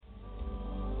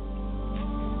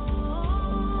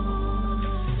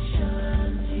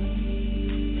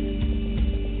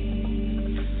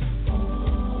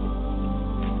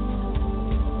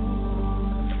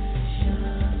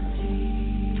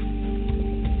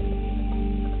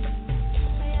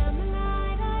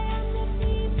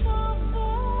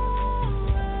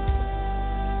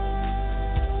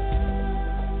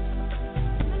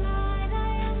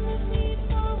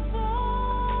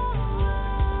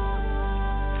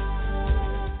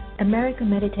America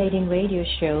Meditating Radio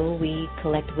Show, we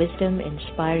collect wisdom,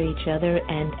 inspire each other,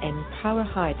 and empower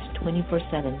hearts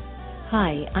 24/7.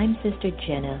 Hi, I'm Sister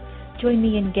Jenna. Join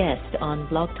me and guests on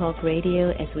Blog Talk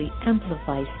Radio as we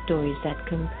amplify stories that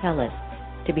compel us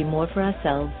to be more for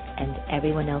ourselves and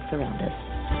everyone else around us.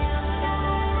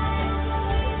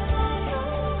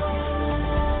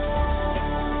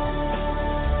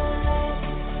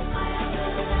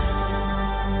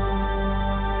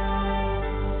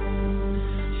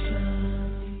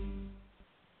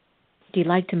 Do you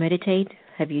like to meditate?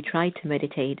 Have you tried to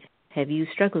meditate? Have you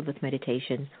struggled with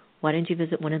meditation? Why don't you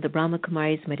visit one of the Brahma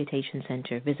Kumaris Meditation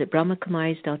Center? Visit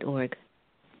brahmakumaris.org.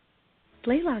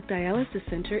 Blaylock Dialysis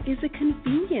Center is a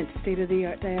convenient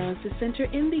state-of-the-art dialysis center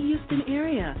in the Houston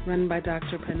area, run by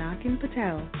Dr. Panakin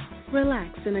Patel.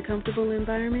 Relax in a comfortable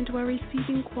environment while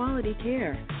receiving quality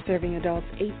care. Serving adults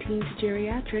 18 to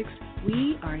geriatrics,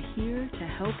 we are here to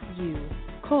help you.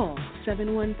 Call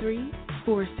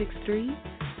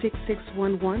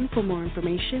 713-463-6611 for more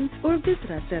information, or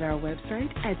visit us at our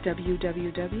website at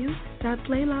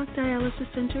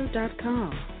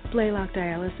www.blaylockdialysiscenter.com. Blaylock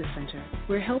Dialysis Center,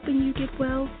 where helping you get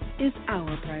well is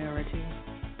our priority.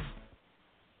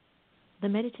 The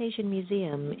Meditation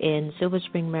Museum in Silver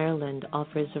Spring, Maryland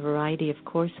offers a variety of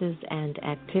courses and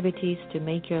activities to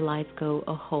make your life go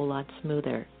a whole lot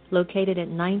smoother. Located at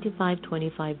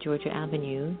 9525 Georgia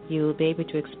Avenue, you will be able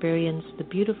to experience the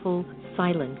beautiful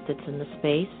silence that's in the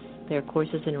space. There are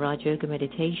courses in Raj Yoga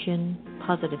meditation,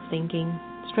 positive thinking,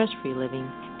 stress-free living,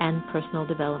 and personal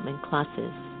development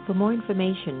classes. For more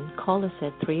information, call us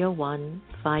at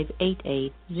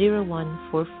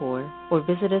 301-588-0144 or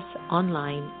visit us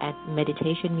online at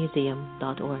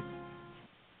meditationmuseum.org.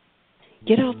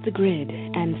 Get off the grid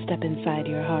and step inside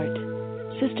your heart.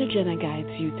 Sister Jenna guides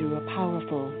you through a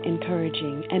powerful,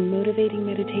 encouraging, and motivating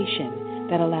meditation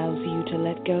that allows you to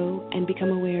let go and become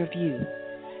aware of you,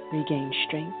 regain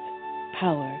strength,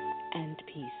 power, and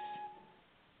peace.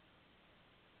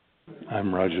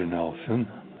 I'm Roger Nelson.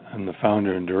 I'm the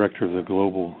founder and director of the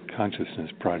Global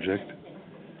Consciousness Project,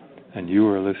 and you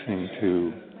are listening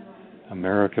to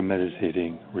America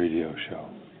Meditating Radio Show.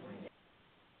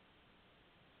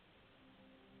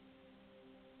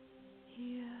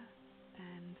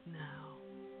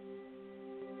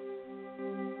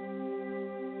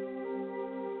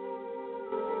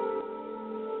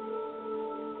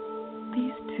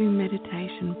 These two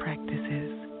meditation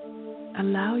practices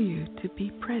allow you to be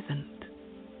present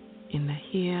in the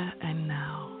here and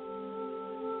now.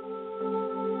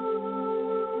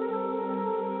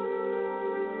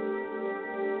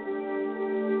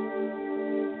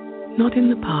 Not in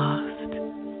the past,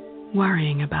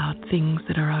 worrying about things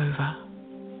that are over.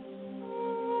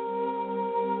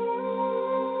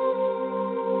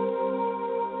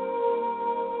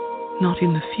 Not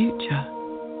in the future,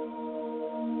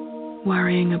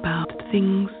 worrying about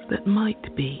things that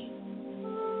might be.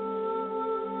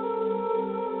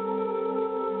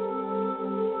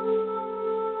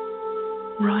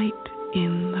 Right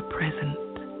in the present.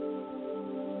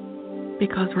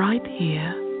 Because right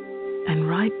here and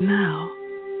right now,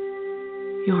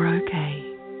 you're okay.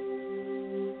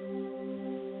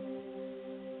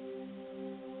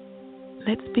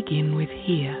 Let's begin with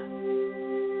here.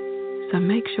 So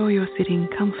make sure you're sitting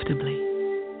comfortably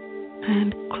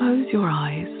and close your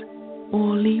eyes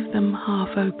or leave them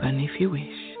half open if you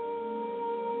wish.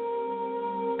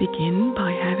 Begin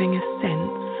by having a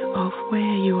sense of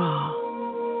where you are.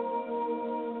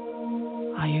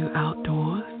 Are you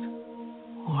outdoors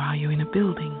or are you in a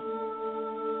building?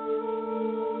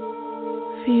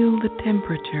 Feel the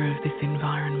temperature of this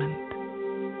environment.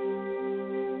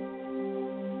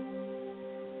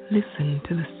 Listen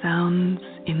to the sounds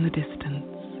in the distance.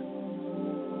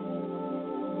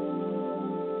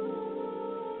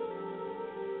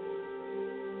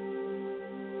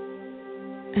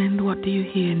 And what do you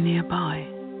hear nearby?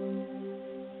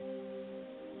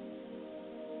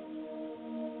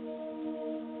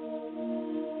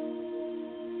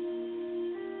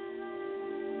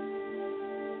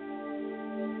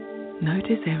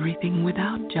 Notice everything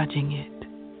without judging it,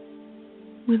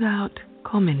 without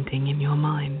commenting in your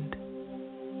mind.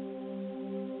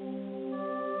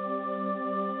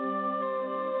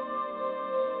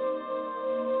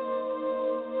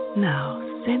 Now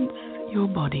sense your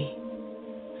body,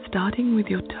 starting with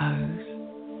your toes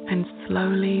and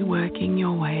slowly working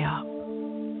your way up.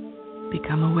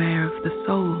 Become aware of the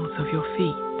soles of your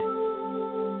feet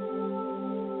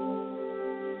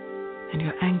and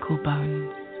your ankle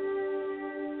bones.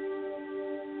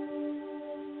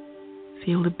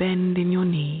 Feel the bend in your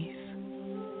knees.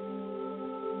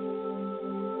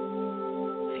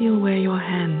 Feel where your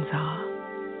hands are,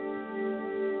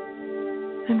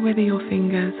 and whether your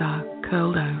fingers are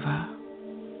curled over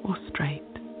or straight.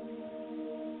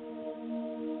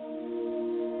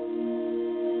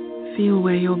 Feel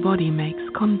where your body makes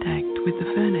contact with the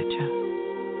furniture.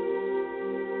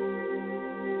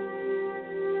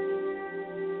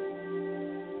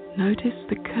 Notice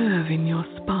the curve in your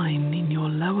spine, in your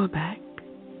lower back,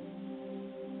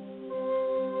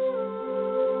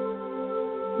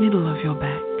 middle of your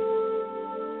back,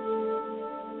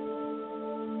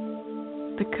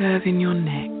 the curve in your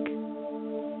neck.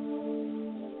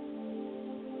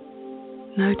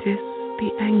 Notice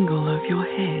the angle of your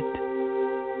head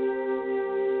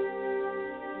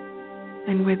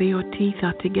and whether your teeth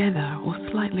are together or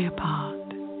slightly apart.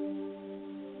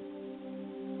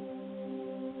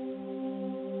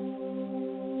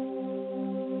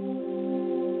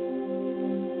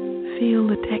 Feel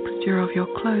the texture of your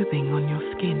clothing on your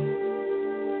skin.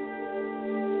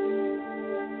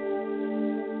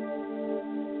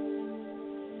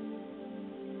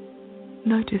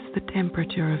 Notice the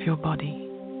temperature of your body.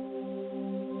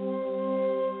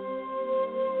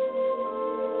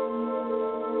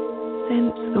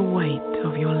 Sense the weight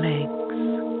of your legs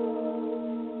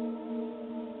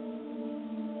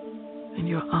and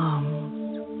your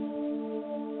arms.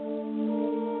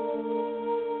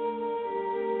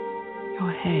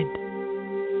 Your head.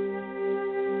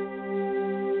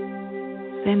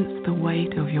 Sense the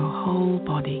weight of your whole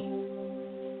body.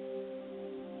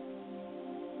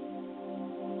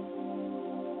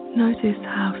 Notice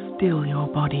how still your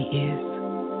body is.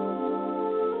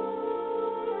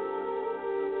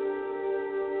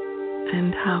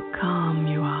 And how calm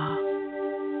you are.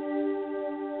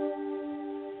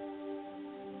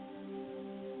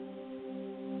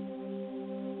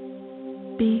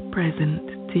 Be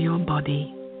present to your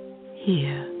body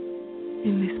here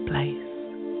in this place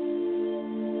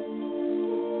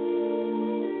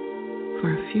for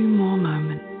a few more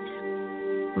moments.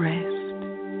 Rest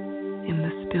in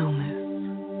the stillness.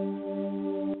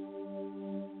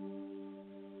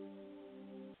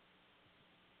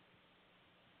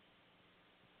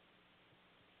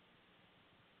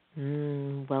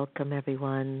 Welcome,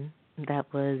 everyone. That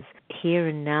was Here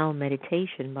and Now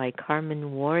Meditation by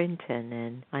Carmen Warrington,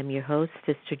 and I'm your host,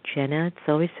 Sister Jenna. It's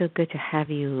always so good to have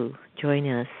you join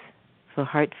us for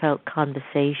heartfelt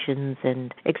conversations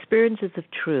and experiences of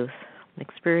truth,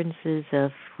 experiences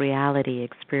of reality,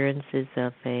 experiences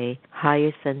of a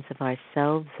higher sense of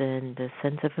ourselves and a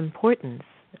sense of importance.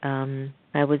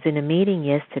 I was in a meeting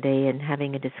yesterday and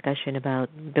having a discussion about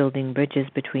building bridges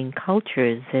between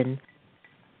cultures, and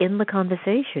in the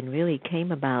conversation really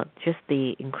came about just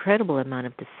the incredible amount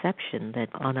of deception that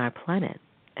on our planet,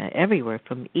 everywhere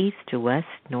from east to west,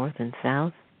 north and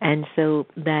south. And so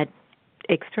that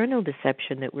external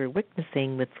deception that we're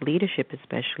witnessing with leadership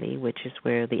especially, which is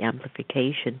where the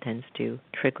amplification tends to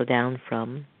trickle down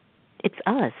from, it's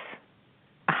us.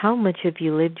 How much have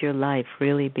you lived your life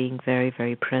really being very,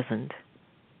 very present,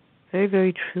 very,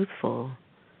 very truthful,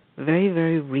 very,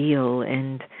 very real,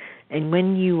 and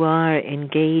when you are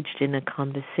engaged in a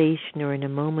conversation or in a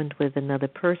moment with another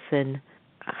person,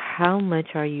 how much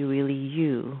are you really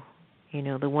you? You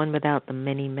know, the one without the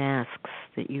many masks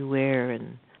that you wear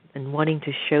and wanting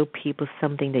to show people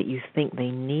something that you think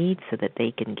they need so that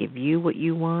they can give you what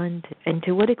you want. And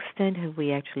to what extent have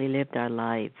we actually lived our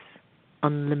lives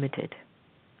unlimited?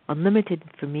 Unlimited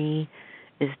for me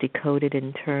is decoded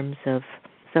in terms of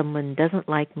someone doesn't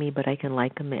like me, but I can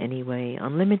like them anyway.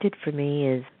 Unlimited for me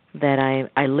is that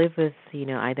I live with,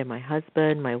 either my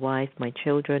husband, my wife, my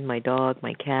children, my dog,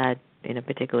 my cat in a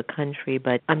particular country,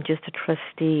 but I'm just a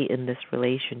trustee in this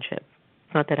relationship.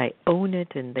 It's not that I own it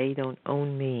and they don't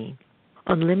own me.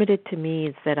 Unlimited to me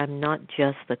is that I'm not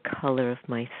just the color of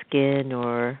my skin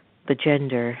or the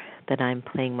gender that I'm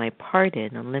playing my part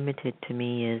in. Unlimited to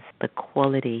me is the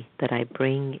quality that I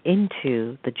bring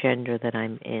into the gender that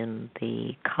I'm in,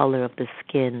 the color of the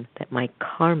skin that my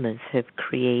karmas have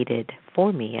created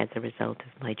for me as a result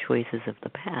of my choices of the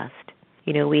past.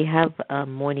 We have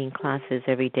morning classes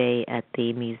every day at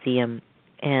the museum,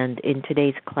 and in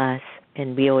today's class,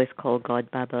 and we always call God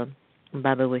Baba,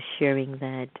 Baba was sharing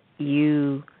that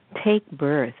you take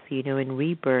birth, in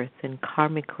rebirth, and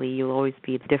karmically you'll always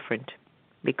be different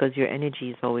because your energy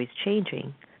is always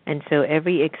changing. And so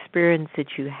every experience that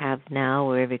you have now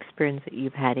or every experience that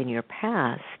you've had in your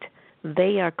past,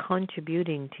 they are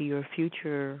contributing to your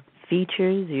future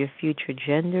features, your future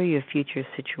gender, your future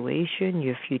situation,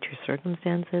 your future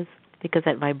circumstances, because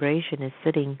that vibration is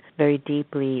sitting very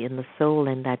deeply in the soul,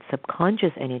 and that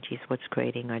subconscious energy is what's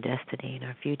creating our destiny and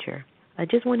our future. I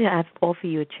just want to offer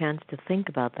you a chance to think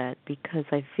about that, because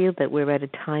I feel that we're at a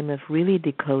time of really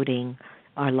decoding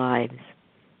our lives.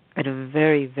 at a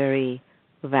very, very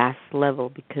vast level,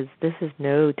 because this is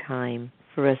no time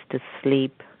for us to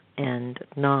sleep and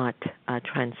not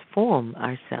transform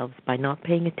ourselves by not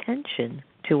paying attention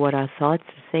to what our thoughts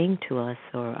are saying to us,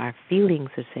 or our feelings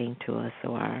are saying to us,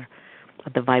 or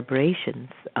the vibrations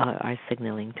are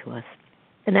signaling to us.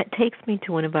 And that takes me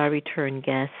to one of our return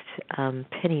guests,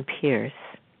 Penney Peirce.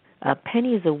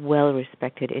 Penney is a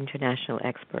well-respected international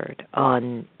expert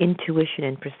on intuition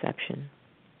and perception.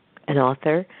 An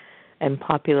author and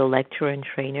popular lecturer and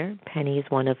trainer, Penney is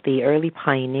one of the early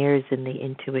pioneers in the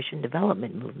intuition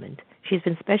development movement. She's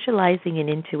been specializing in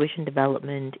intuition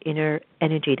development, inner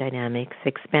energy dynamics,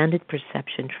 expanded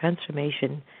perception,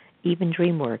 transformation, even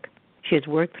dream work. She has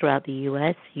worked throughout the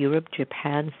U.S., Europe,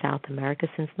 Japan, South America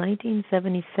since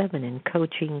 1977 in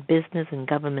coaching business and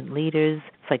government leaders,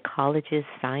 psychologists,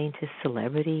 scientists,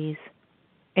 celebrities,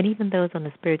 and even those on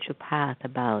the spiritual path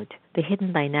about the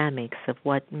hidden dynamics of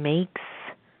what makes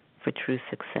for true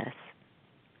success.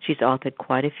 She's authored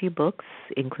quite a few books,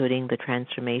 including the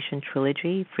Transformation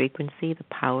Trilogy, Frequency, The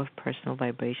Power of Personal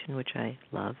Vibration, which I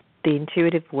love, The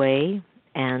Intuitive Way,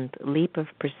 and Leap of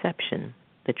Perception,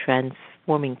 The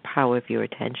Transforming Power of Your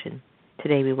Attention.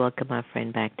 Today we welcome our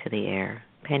friend back to the air.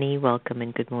 Penney, welcome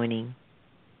and good morning.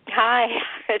 Hi,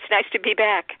 it's nice to be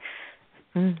back.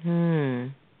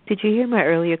 Did you hear my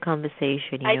earlier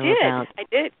conversation? I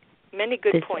did. Many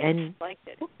good points. Liked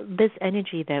it. This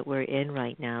energy that we're in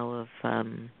right now of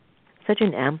such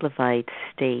an amplified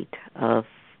state of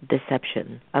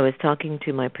deception. I was talking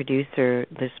to my producer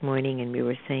this morning, and we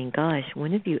were saying, gosh,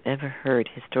 when have you ever heard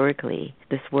historically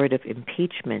this word of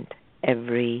impeachment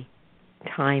every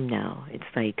time now? It's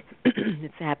like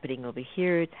it's happening over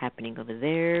here, it's happening over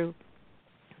there.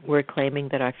 We're claiming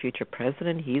that our future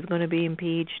president, he's going to be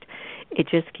impeached. It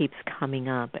just keeps coming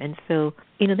up. And so,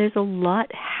 there's a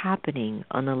lot happening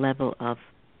on the level of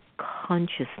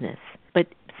consciousness. But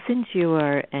since you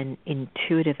are an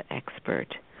intuitive expert,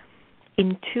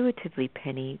 intuitively,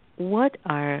 Penney, what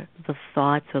are the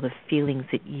thoughts or the feelings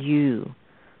that you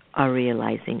are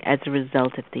realizing as a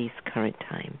result of these current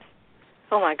times?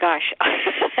 Oh, my gosh.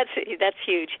 That's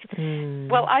huge.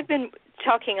 Well, I've been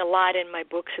talking a lot in my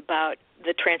books about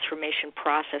the transformation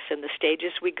process and the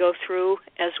stages we go through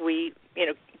as we,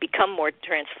 become more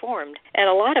transformed. And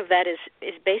a lot of that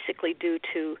is basically due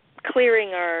to clearing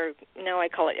our, I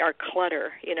call it our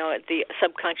clutter, the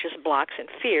subconscious blocks and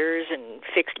fears and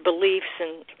fixed beliefs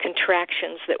and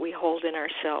contractions that we hold in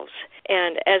ourselves.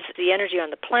 And as the energy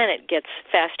on the planet gets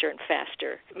faster and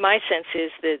faster, my sense is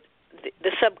that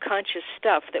the subconscious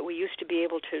stuff that we used to be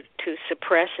able to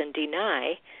suppress and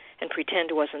deny and pretend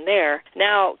wasn't there,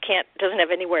 now doesn't have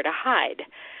anywhere to hide.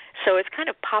 So it's kind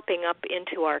of popping up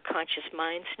into our conscious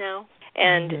minds now.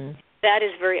 And that is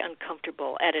very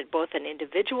uncomfortable at both an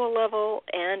individual level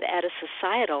and at a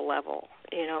societal level.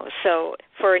 So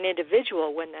for an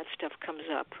individual, when that stuff comes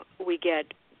up, we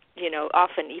get,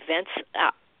 often events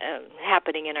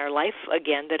happening in our life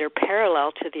again that are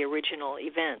parallel to the original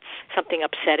events, something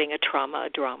upsetting, a trauma, a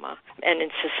drama. And in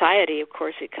society, of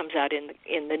course, it comes out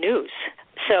in the news.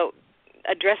 So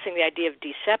addressing the idea of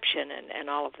deception and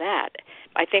all of that,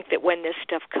 I think that when this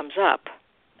stuff comes up,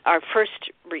 our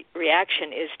first reaction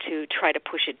is to try to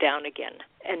push it down again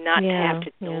and not to have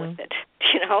to deal with it,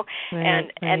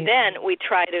 Right. And then we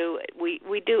try to,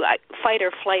 we do fight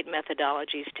or flight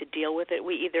methodologies to deal with it.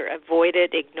 We either avoid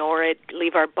it, ignore it,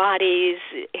 leave our bodies,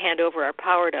 hand over our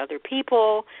power to other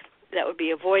people. That would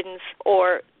be avoidance.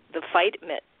 Or the fight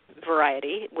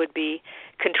variety would be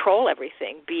control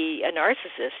everything, be a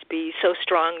narcissist, be so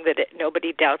strong that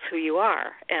nobody doubts who you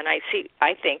are. And I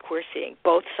think we're seeing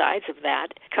both sides of that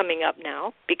coming up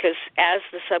now, because as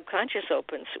the subconscious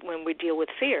opens when we deal with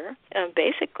fear,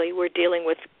 basically we're dealing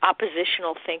with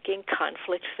oppositional thinking,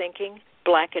 conflict thinking,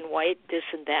 black and white, this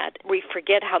and that. We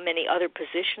forget how many other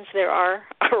positions there are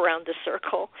around the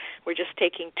circle. We're just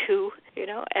taking two,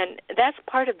 and that's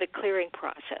part of the clearing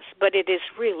process. But it is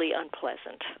really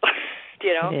unpleasant,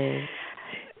 It is.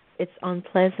 It's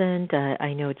unpleasant.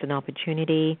 I know it's an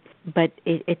opportunity, but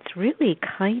it's really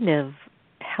kind of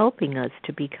helping us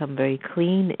to become very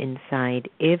clean inside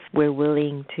if we're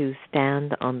willing to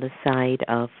stand on the side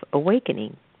of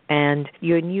awakening. And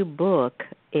your new book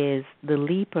is The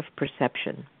Leap of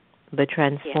Perception, The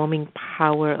Transforming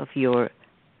Power of Your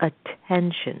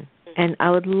Attention. And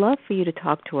I would love for you to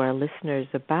talk to our listeners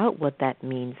about what that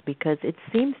means, because it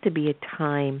seems to be a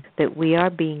time that we are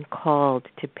being called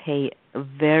to pay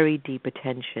very deep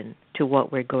attention to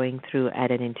what we're going through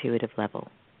at an intuitive level.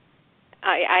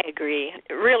 I agree.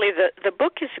 Really, the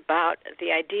book is about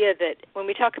the idea that when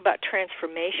we talk about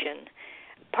transformation,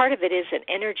 part of it is an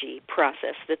energy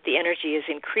process, that the energy is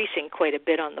increasing quite a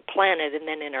bit on the planet and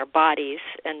then in our bodies,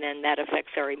 and then that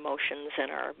affects our emotions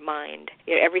and our mind.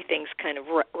 Everything's kind of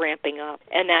ramping up,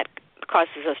 and that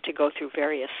causes us to go through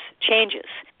various changes.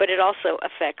 But it also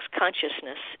affects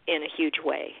consciousness in a huge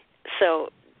way. So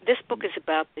this book is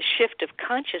about the shift of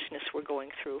consciousness we're going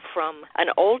through from an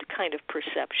old kind of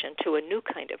perception to a new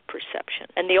kind of perception.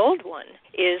 And the old one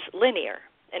is linear,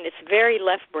 and it's very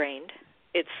left-brained.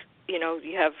 It's,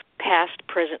 you have past,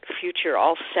 present, future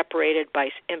all separated by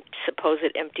supposed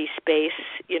empty space,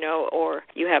 or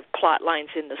you have plot lines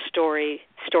in the story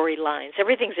lines.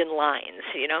 Everything's in lines,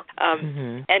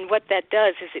 And what that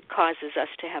does is it causes us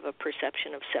to have a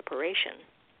perception of separation.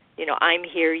 I'm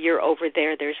here, you're over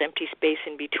there, there's empty space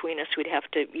in between us. We'd have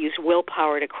to use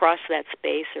willpower to cross that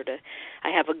space, I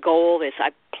have a goal,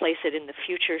 I place it in the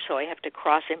future, so I have to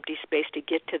cross empty space to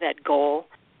get to that goal.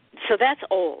 So that's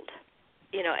old,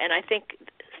 and I think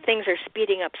things are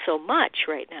speeding up so much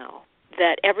right now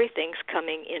that everything's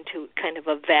coming into kind of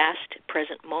a vast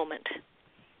present moment.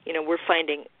 We're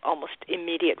finding almost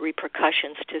immediate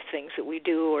repercussions to things that we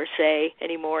do or say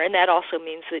anymore, and that also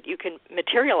means that you can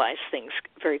materialize things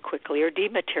very quickly or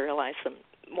dematerialize them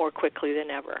more quickly than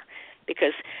ever,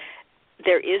 because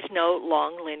there is no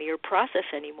long linear process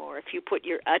anymore. If you put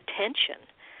your attention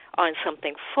on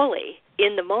something fully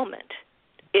in the moment,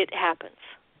 it happens.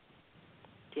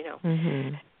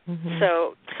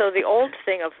 So the old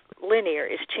thing of linear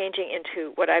is changing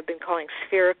into what I've been calling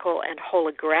spherical and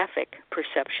holographic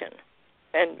perception.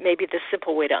 And maybe the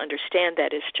simple way to understand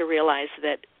that is to realize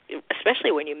that,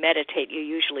 especially when you meditate, you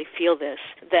usually feel this,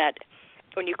 that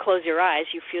when you close your eyes,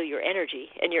 you feel your energy,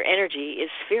 and your energy is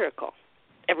spherical.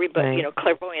 Everybody, right.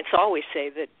 Clairvoyants always say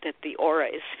that the aura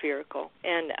is spherical.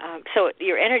 And so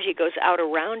your energy goes out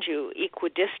around you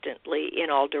equidistantly in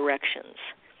all directions.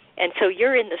 And so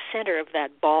you're in the center of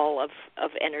that ball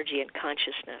of energy and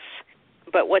consciousness.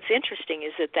 But what's interesting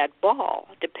is that ball,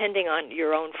 depending on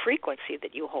your own frequency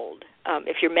that you hold,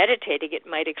 if you're meditating, it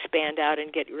might expand out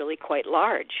and get really quite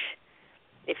large.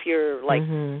 If you're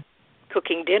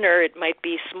cooking dinner, it might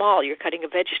be small. You're cutting a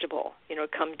vegetable,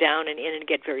 come down and in and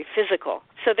get very physical.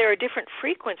 So there are different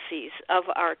frequencies of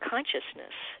our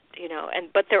consciousness,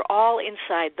 but they're all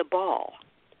inside the ball.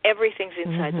 Everything's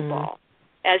inside the ball.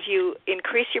 As you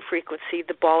increase your frequency,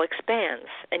 the ball expands,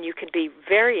 and you can be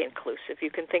very inclusive. You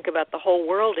can think about the whole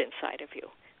world inside of you,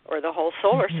 or the whole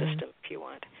solar system, if you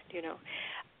want,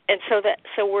 And so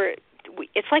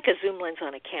it's like a zoom lens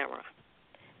on a camera.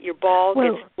 Your ball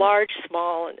gets large,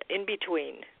 small, and in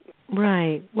between.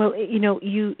 Right. Well,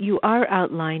 you are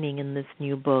outlining in this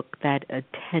new book that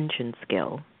attention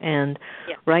skill. And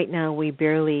right now we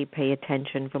barely pay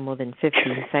attention for more than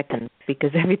 15 seconds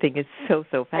because everything is so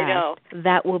fast. I know.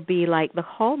 That will be like the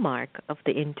hallmark of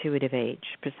the intuitive age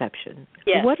perception.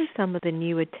 Yes. What are some of the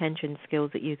new attention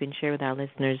skills that you can share with our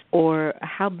listeners, or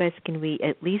how best can we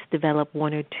at least develop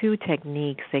one or two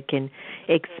techniques that can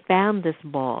expand this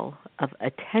ball of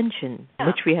attention,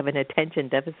 which we have an attention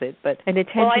deficit, but an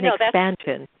attention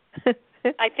expansion?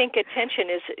 I think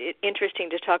attention is interesting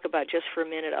to talk about just for a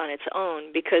minute on its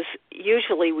own, because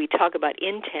usually we talk about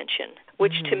intention,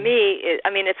 which to me,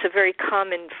 it's a very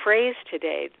common phrase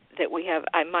today that we have,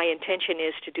 my intention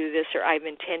is to do this, or I'm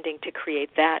intending to create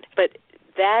that. But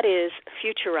that is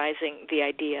futurizing the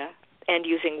idea and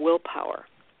using willpower.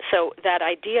 So that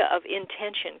idea of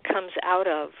intention comes out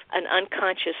of an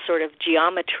unconscious sort of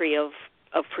geometry of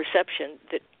perception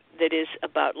that is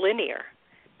about linear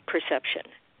perception.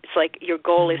 It's like your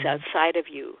goal is outside of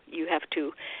you. You have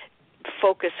to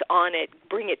focus on it,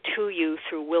 bring it to you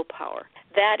through willpower.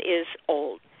 That is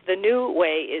old. The new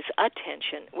way is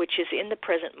attention, which is in the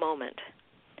present moment.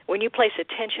 When you place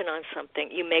attention on something,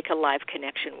 you make a live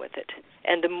connection with it.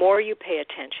 And the more you pay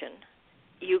attention,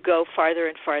 you go farther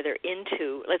and farther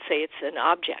into, let's say it's an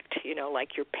object,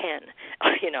 like your pen.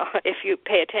 If you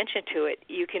pay attention to it,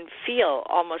 you can feel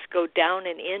almost go down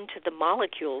and into the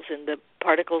molecules and the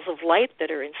particles of light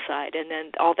that are inside, and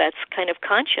then all that's kind of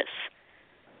conscious.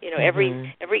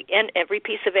 Every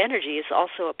piece of energy is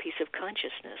also a piece of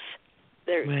consciousness.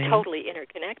 They're totally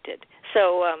interconnected.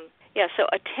 So, so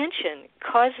attention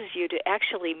causes you to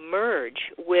actually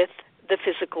merge with the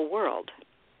physical world.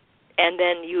 And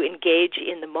then you engage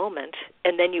in the moment,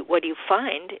 and then what you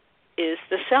find is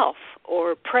the self,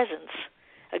 or presence,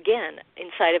 again,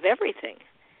 inside of everything.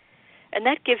 And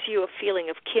that gives you a feeling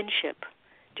of kinship,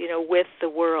 with the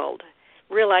world,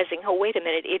 realizing, oh, wait a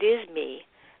minute, it is me,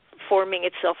 forming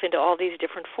itself into all these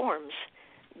different forms,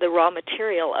 the raw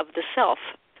material of the self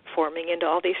forming into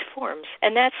all these forms.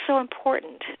 And that's so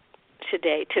important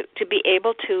today, to be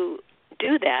able to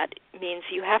do that means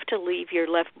you have to leave your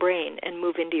left brain and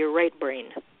move into your right brain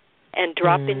and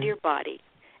drop into your body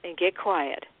and get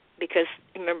quiet. Because,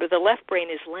 remember, the left brain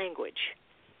is language.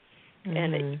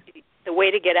 And the way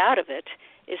to get out of it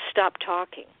is stop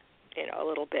talking, a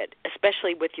little bit,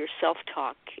 especially with your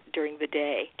self-talk during the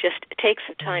day. Just take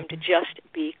some time to just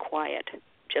be quiet.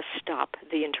 Just stop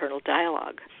the internal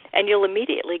dialogue. And you'll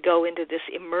immediately go into this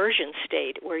immersion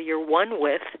state where you're one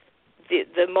with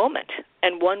the moment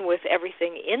and one with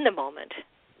everything in the moment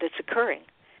that's occurring.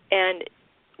 And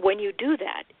when you do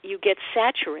that, you get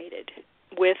saturated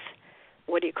with,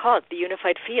 the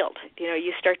unified field.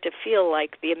 You start to feel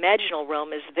like the imaginal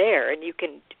realm is there, and you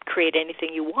can create anything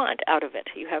you want out of it.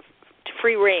 You have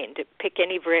free reign to pick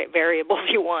any variable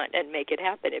you want and make it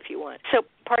happen if you want. So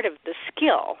part of the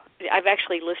skill, I've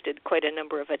actually listed quite a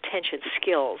number of attention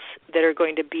skills that are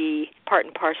going to be part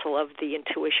and parcel of the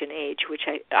intuition age, which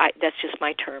that's just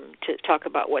my term to talk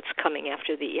about what's coming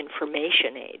after the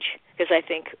information age, because I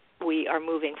think we are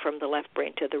moving from the left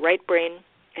brain to the right brain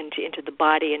and into the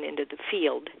body and into the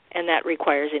field, and that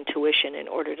requires intuition in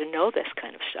order to know this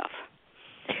kind of stuff.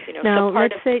 Now,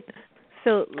 let's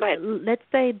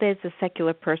say there's a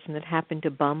secular person that happened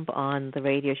to bump on the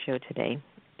radio show today,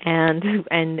 and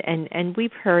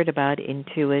we've heard about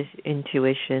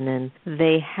intuition, and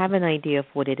they have an idea of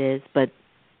what it is, but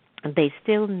they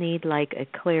still need like a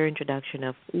clear introduction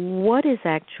of what is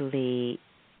actually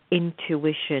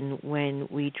intuition when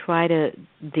we try to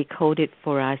decode it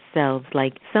for ourselves.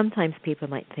 Like sometimes people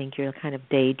might think you're kind of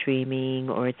daydreaming,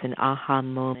 or it's an aha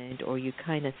moment, or you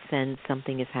kind of sense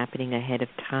something is happening ahead of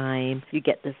time. You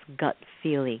get this gut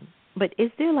feeling. But is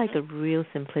there like a real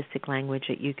simplistic language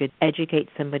that you could educate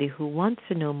somebody who wants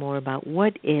to know more about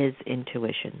what is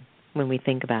intuition when we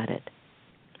think about it?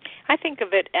 I think of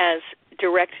it as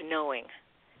direct knowing,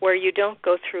 where you don't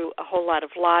go through a whole lot of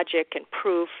logic and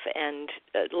proof and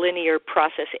linear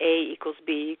process, A equals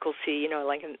B equals C,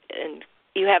 and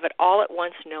you have it all at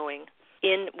once knowing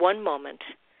in one moment,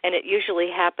 and it usually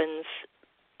happens,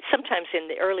 sometimes in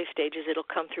the early stages it'll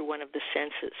come through one of the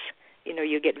senses.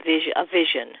 You get a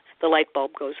vision, the light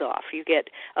bulb goes off. You get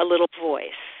a little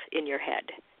voice in your head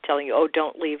telling you,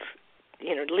 don't leave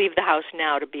the house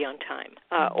now to be on time,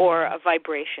 or a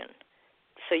vibration.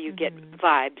 So you get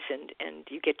vibes and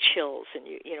you get chills, and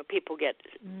people get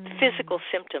physical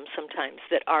symptoms sometimes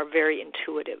that are very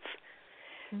intuitive.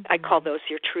 I call those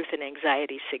your truth and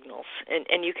anxiety signals.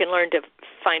 And you can learn to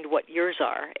find what yours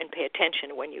are and pay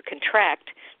attention. When you contract,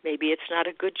 maybe it's not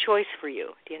a good choice for you,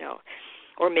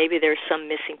 or maybe there's some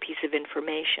missing piece of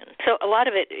information. So a lot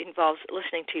of it involves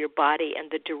listening to your body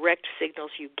and the direct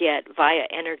signals you get via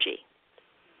energy.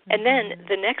 And then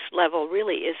the next level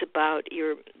really is about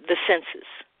the senses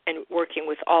and working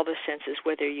with all the senses,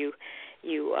 whether you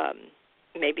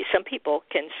maybe some people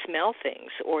can smell things,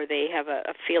 or they have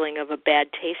a feeling of a bad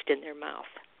taste in their mouth.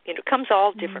 It comes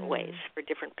all different ways for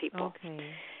different people. Okay.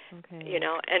 And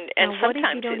now, sometimes what if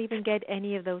you don't even get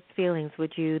any of those feelings?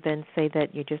 Would you then say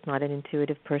that you're just not an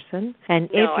intuitive person? And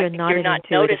no, if you're not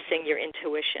noticing your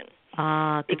intuition.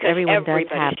 Because everyone does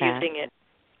have that. Using it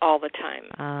all the time.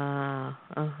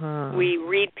 Uh-huh. We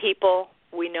read people.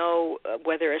 We know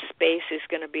whether a space is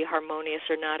going to be harmonious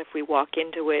or not if we walk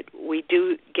into it. We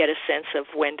do get a sense of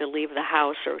when to leave the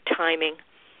house or timing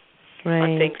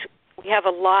on things. We have a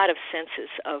lot of senses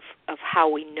of how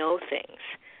we know things,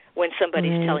 when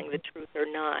somebody's telling the truth or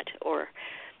not, or,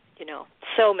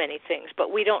 so many things.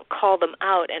 But we don't call them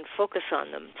out and focus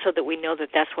on them so that we know that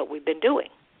that's what we've been doing.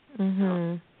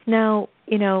 Now,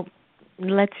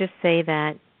 let's just say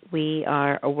that we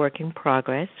are a work in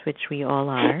progress, which we all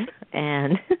are,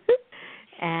 and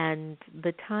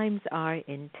the times are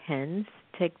intense.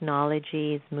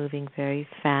 Technology is moving very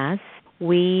fast.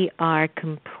 We are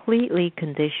completely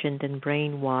conditioned and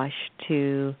brainwashed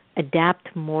to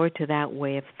adapt more to that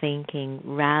way of thinking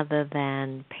rather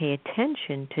than pay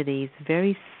attention to these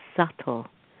very subtle,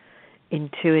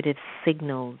 intuitive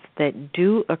signals that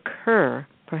do occur,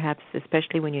 perhaps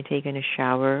especially when you're taking a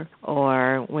shower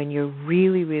or when you're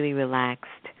really, really relaxed.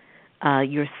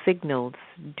 Your signals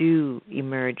do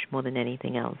emerge more than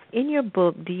anything else. In your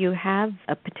book, do you have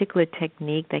a particular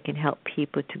technique that can help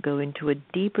people to go into a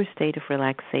deeper state of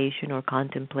relaxation or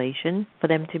contemplation for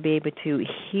them to be able to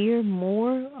hear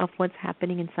more of what's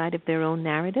happening inside of their own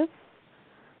narrative?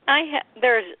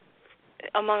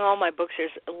 Among all my books,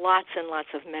 there's lots and lots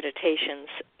of meditations.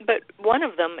 But one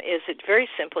of them is, it's very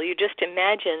simple. You just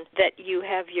imagine that you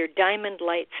have your diamond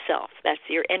light self. That's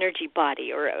your energy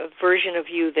body, or a version of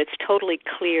you that's totally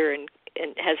clear and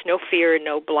has no fear and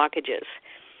no blockages.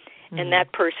 And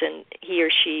that person, he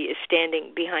or she, is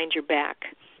standing behind your back,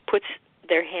 puts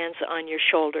their hands on your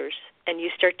shoulders, and you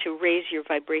start to raise your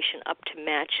vibration up to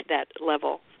match that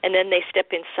level. And then they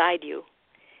step inside you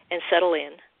and settle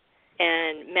in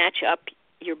and match up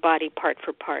your body part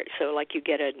for part. So like you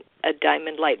get a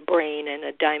diamond light brain and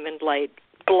a diamond light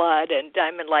blood and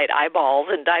diamond light eyeballs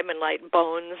and diamond light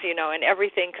bones, and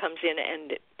everything comes in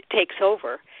and takes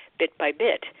over bit by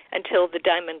bit until the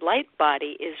diamond light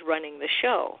body is running the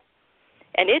show.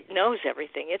 And it knows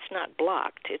everything. It's not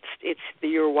blocked. It's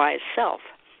your wise self.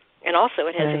 And also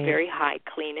it has a very high,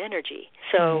 clean energy.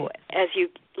 So as you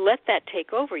let that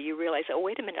take over, you realize, oh,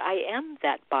 wait a minute, I am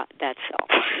that self.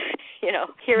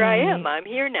 Here I am. I'm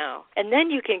here now. And then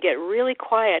you can get really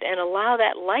quiet and allow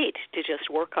that light to just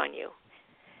work on you.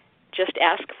 Just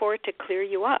ask for it to clear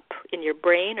you up in your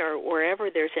brain or wherever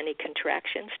there's any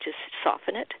contractions, just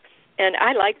soften it. And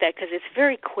I like that because it's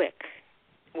very quick.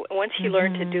 Once you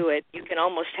learn to do it, you can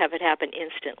almost have it happen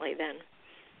instantly then.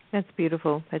 That's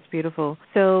beautiful. That's beautiful.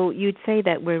 So you'd say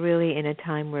that we're really in a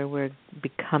time where we're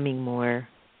becoming more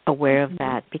aware of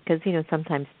that because,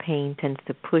 sometimes pain tends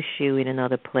to push you in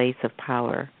another place of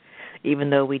power. Even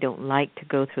though we don't like to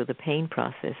go through the pain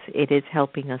process, it is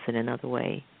helping us in another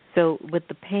way. So with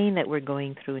the pain that we're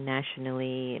going through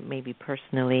nationally, maybe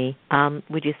personally,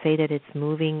 would you say that it's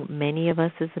moving many of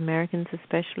us as Americans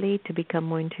especially to become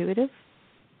more intuitive?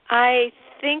 I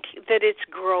think that it's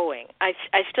growing. I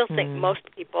still think most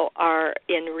people are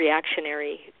in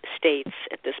reactionary states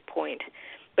at this point.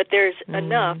 But there's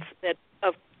enough that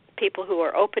of people who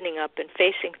are opening up and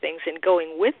facing things and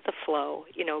going with the flow,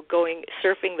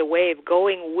 surfing the wave,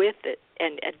 going with it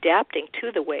and adapting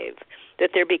to the wave,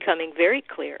 that they're becoming very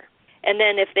clear. And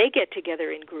then if they get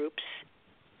together in groups,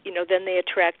 then they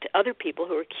attract other people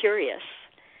who are curious.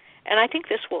 And I think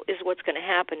this is what's going to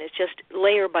happen. It's just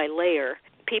layer by layer.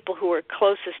 People who are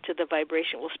closest to the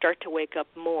vibration will start to wake up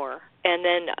more. And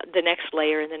then the next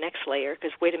layer and the next layer,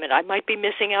 because wait a minute, I might be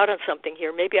missing out on something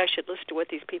here. Maybe I should listen to what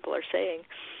these people are saying.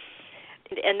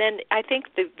 And then I think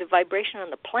the vibration on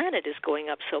the planet is going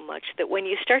up so much that when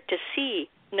you start to see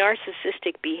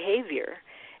narcissistic behavior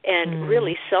and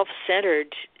really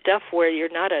self-centered stuff where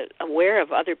you're not aware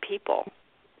of other people,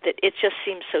 that it just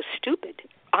seems so stupid.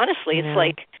 Honestly, it's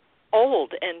like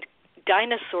old and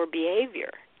dinosaur behavior.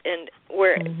 And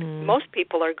where most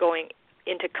people are going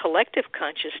into collective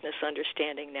consciousness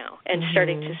understanding now and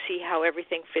starting to see how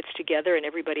everything fits together and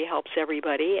everybody helps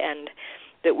everybody and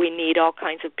that we need all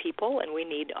kinds of people and we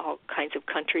need all kinds of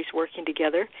countries working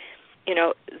together.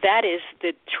 That is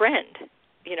the trend.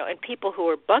 And people who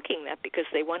are bucking that because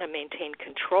they want to maintain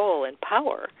control and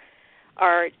power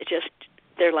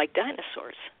they're like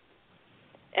dinosaurs.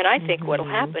 And I think what will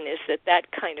happen is that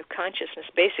kind of consciousness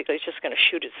basically is just going to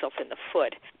shoot itself in the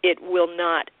foot. It will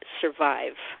not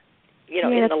survive, in the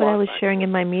long run. That's what I was sharing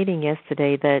in my meeting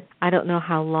yesterday, that I don't know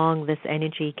how long this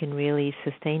energy can really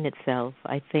sustain itself.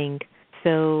 I think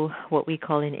what we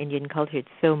call in Indian culture, it's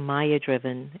so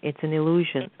Maya-driven. It's an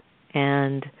illusion.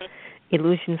 And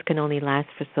illusions can only last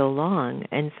for so long.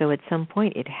 And so at some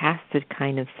point it has to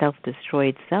kind of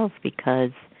self-destroy itself because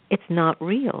it's not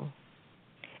real.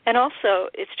 And also,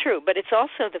 it's true, but it's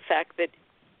also the fact that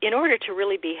in order to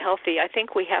really be healthy, I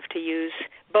think we have to use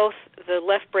both the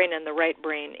left brain and the right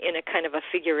brain in a kind of a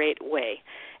figure-8 way.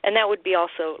 And that would be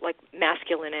also like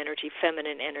masculine energy,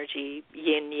 feminine energy,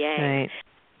 yin-yang. Right.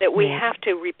 That we have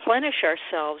to replenish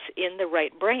ourselves in the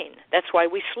right brain. That's why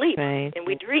we sleep and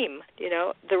we dream.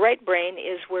 The right brain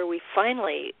is where we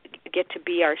finally get to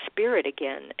be our spirit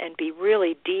again and be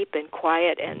really deep and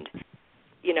quiet and,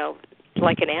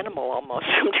 like an animal almost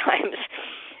sometimes.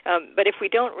 But if we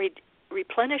don't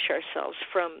replenish ourselves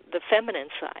from the feminine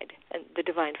side and the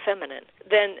divine feminine,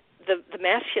 then the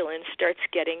masculine starts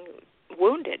getting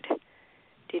wounded.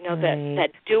 That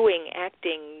doing,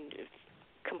 acting,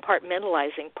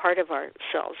 compartmentalizing part of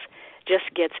ourselves just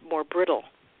gets more brittle.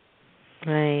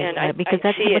 Right, and because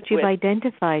that's what you've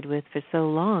identified with for so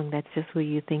long. That's just who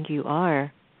you think you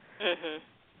are.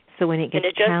 So when it gets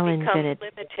challenged and it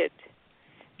limited.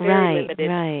 Very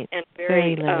limited and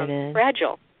very limited.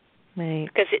 Fragile. Right.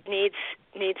 Because it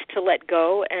needs to let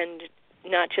go and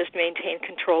not just maintain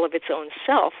control of its own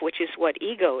self, which is what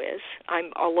ego is.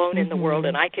 I'm alone in the world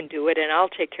and I can do it and I'll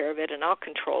take care of it and I'll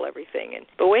control everything.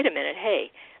 But wait a minute,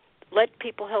 hey, let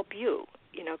people help you.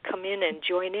 Come in and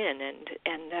join in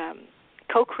and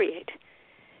co-create.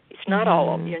 It's not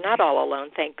you're not all alone,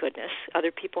 thank goodness.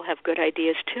 Other people have good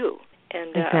ideas too.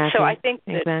 And so I think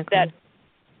that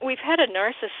we've had a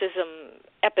narcissism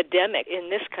epidemic in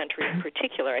this country in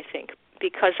particular, I think,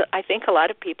 because I think a lot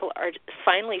of people are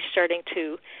finally starting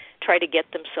to try to get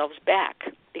themselves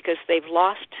back because they've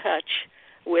lost touch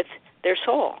with their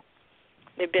soul.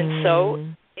 They've been so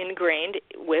ingrained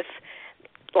with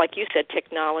like you said,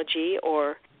 technology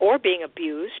or being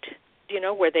abused,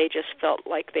 where they just felt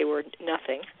like they were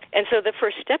nothing. And so the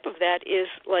first step of that is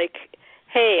like,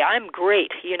 hey, I'm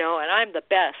great, and I'm the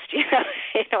best.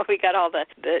 We got all the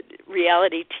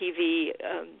reality TV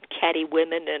catty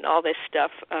women and all this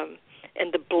stuff,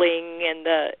 and the bling and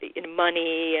the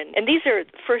money, and these are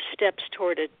first steps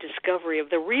toward a discovery of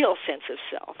the real sense of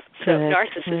self. So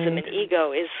narcissism and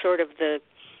ego is sort of the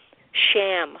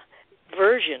sham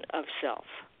version of self.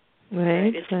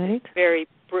 Right. It's very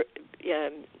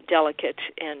delicate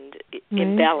and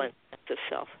imbalanced sense of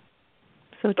self.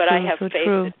 So but true, I have so faith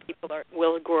true. that people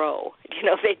will grow.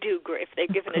 They do grow. If they're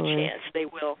given a chance, they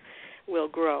will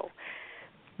grow.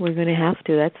 We're going to have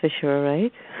to, that's for sure,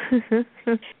 right?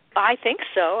 I think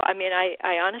so. I mean,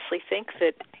 I honestly think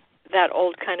that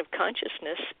old kind of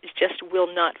consciousness just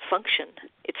will not function.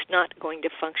 It's not going to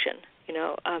function.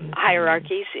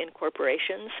 Hierarchies in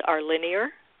corporations are linear,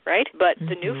 right? But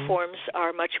the new forms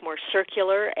are much more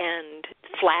circular and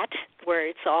flat, where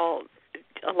it's all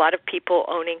a lot of people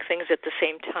owning things at the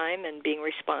same time and being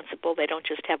responsible. They don't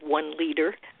just have one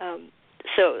leader.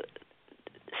 So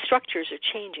structures are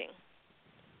changing.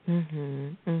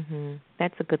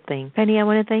 That's a good thing. Penny, I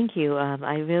want to thank you.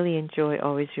 I really enjoy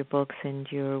always your books and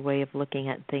your way of looking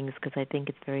at things, because I think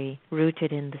it's very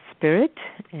rooted in the spirit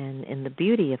and in the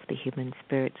beauty of the human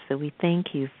spirit. So we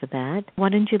thank you for that. Why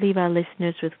don't you leave our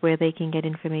listeners with where they can get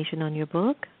information on your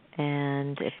book,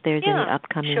 and if there's any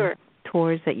upcoming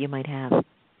tours that you might have.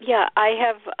 Yeah, I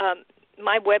have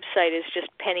my website is just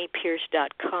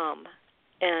pennypeirce.com.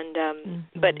 And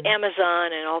but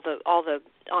Amazon and all the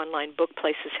online book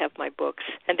places have my books,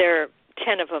 and there are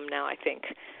 10 of them now, I think.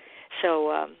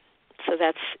 So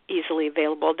that's easily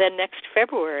available. Then next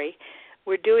February,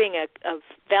 we're doing a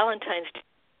Valentine's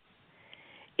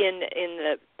in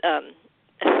the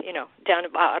down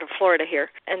out of Florida here,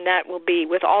 and that will be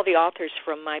with all the authors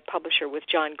from my publisher, with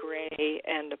John Gray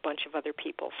and a bunch of other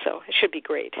people. So it should be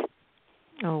great.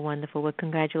 Oh, wonderful! Well,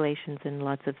 congratulations and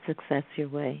lots of success your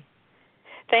way.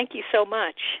 Thank you so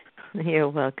much. You're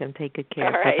welcome. Take good care.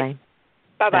 All right. Bye-bye.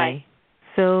 Bye-bye. Bye.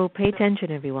 So pay attention,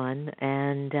 everyone,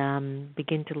 and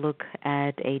begin to look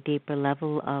at a deeper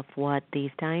level of what these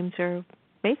times are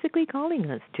basically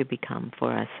calling us to become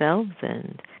for ourselves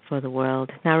and for the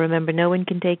world. Now, remember, no one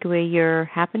can take away your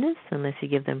happiness unless you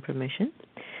give them permission,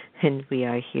 and we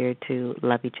are here to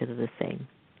love each other the same.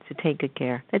 So take good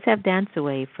care. Let's have Dance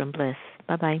Away from Bliss.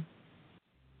 Bye-bye.